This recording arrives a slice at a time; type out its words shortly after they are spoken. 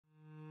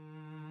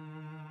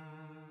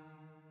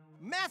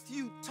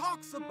Matthew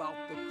talks about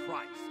the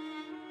Christ.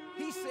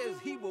 He says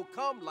he will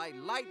come like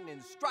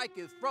lightning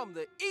striketh from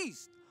the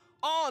east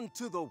on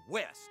to the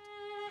west.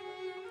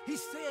 He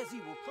says he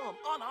will come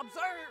unobserved,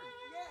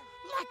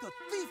 like a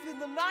thief in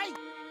the night.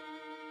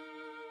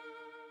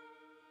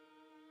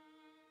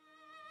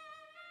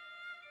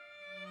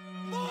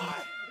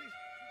 Boy,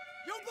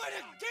 you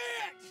better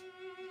get!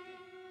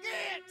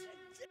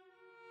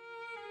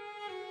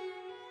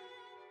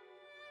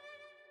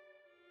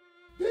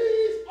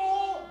 These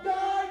all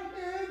died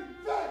in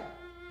vain.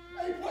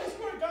 A place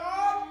where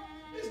God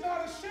is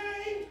not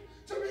ashamed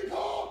to be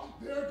called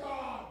their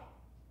God.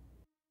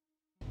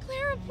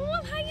 Clara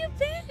Poole, how you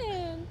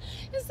been?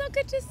 It's so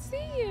good to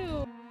see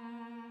you.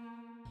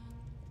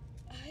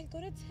 I go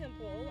to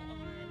Temple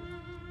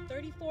on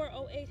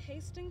 3408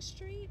 Hastings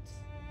Street.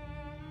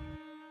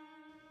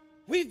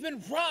 We've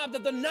been robbed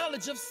of the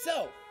knowledge of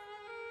self,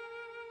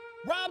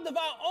 robbed of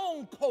our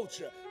own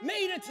culture,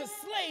 made into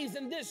slaves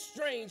in this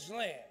strange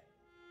land.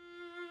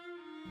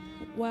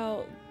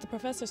 Well, the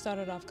professor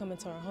started off coming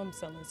to our home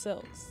selling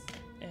silks,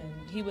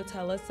 and he would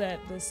tell us that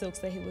the silks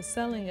that he was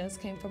selling us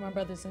came from our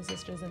brothers and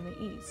sisters in the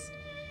East.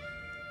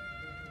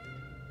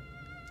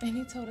 And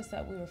he told us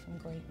that we were from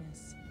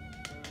greatness,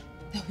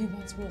 that we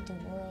once ruled the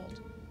world.